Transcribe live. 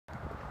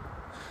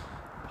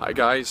Hi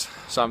guys,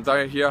 Sam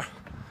Dyer here.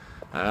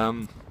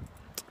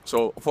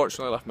 So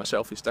unfortunately I left my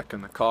selfie stick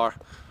in the car,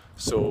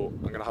 so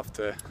I'm going to have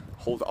to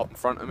hold it up in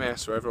front of me,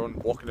 so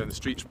everyone walking down the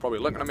street's probably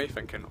looking at me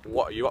thinking,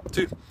 what are you up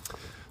to?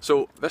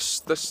 So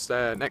this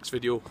next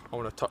video I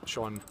want to touch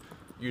on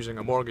using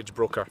a mortgage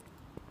broker.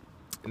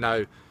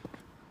 Now,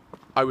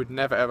 I would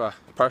never ever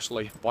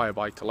personally buy a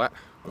buy-to-let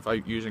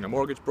without using a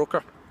mortgage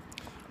broker.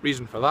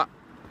 Reason for that,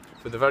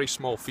 for the very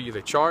small fee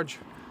they charge,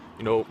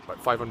 you know,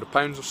 about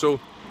 £500 or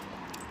so,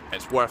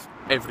 it's worth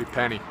every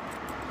penny.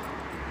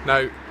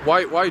 Now,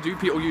 why do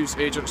people use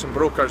agents and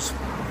brokers?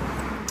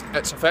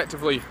 It's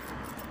effectively,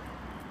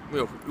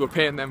 we're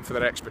paying them for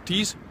their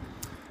expertise,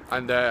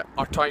 and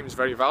our time is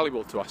very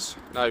valuable to us.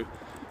 Now,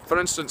 for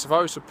instance, if I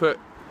was to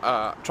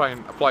try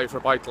and apply for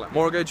a buy-to-let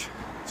mortgage,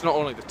 it's not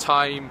only the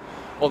time,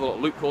 all the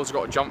little loopholes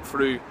you've got to jump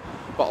through,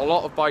 but a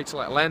lot of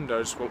buy-to-let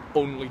lenders will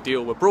only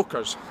deal with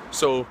brokers.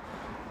 So,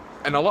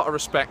 in a lot of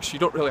respects, you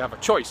don't really have a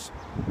choice.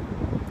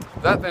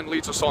 That then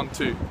leads us on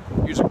to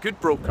use a good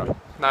broker.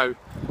 Now,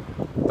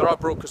 there are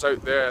brokers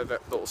out there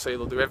that will say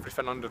they'll do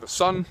everything under the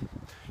sun.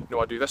 You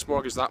know, I do this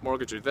mortgage, that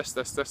mortgage, do this,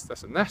 and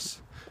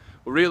this.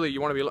 Well, really, you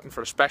want to be looking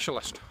for a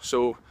specialist.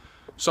 So,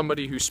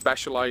 somebody who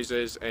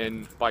specialises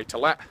in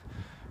buy-to-let.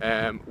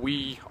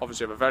 We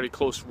obviously have a very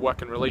close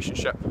working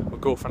relationship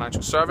with Go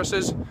Financial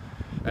Services,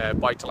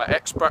 buy-to-let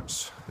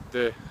experts.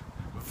 The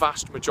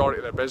vast majority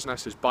of their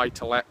business is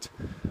buy-to-let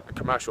and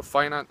commercial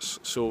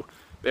finance. So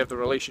they have the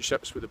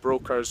relationships with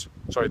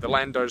the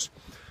lenders,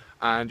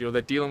 and you know,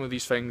 they're dealing with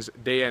these things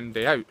day in,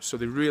 day out, so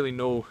they really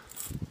know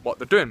what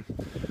they're doing.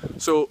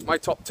 So my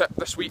top tip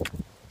this week: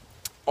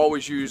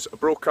 always use a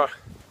broker.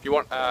 If you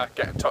want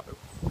get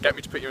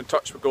me to put you in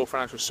touch with Go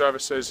Financial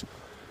Services,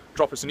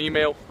 drop us an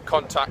email,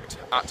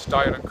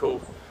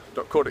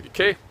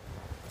 contact@dyerandco.co.uk,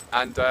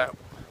 and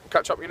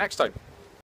catch up with you next time.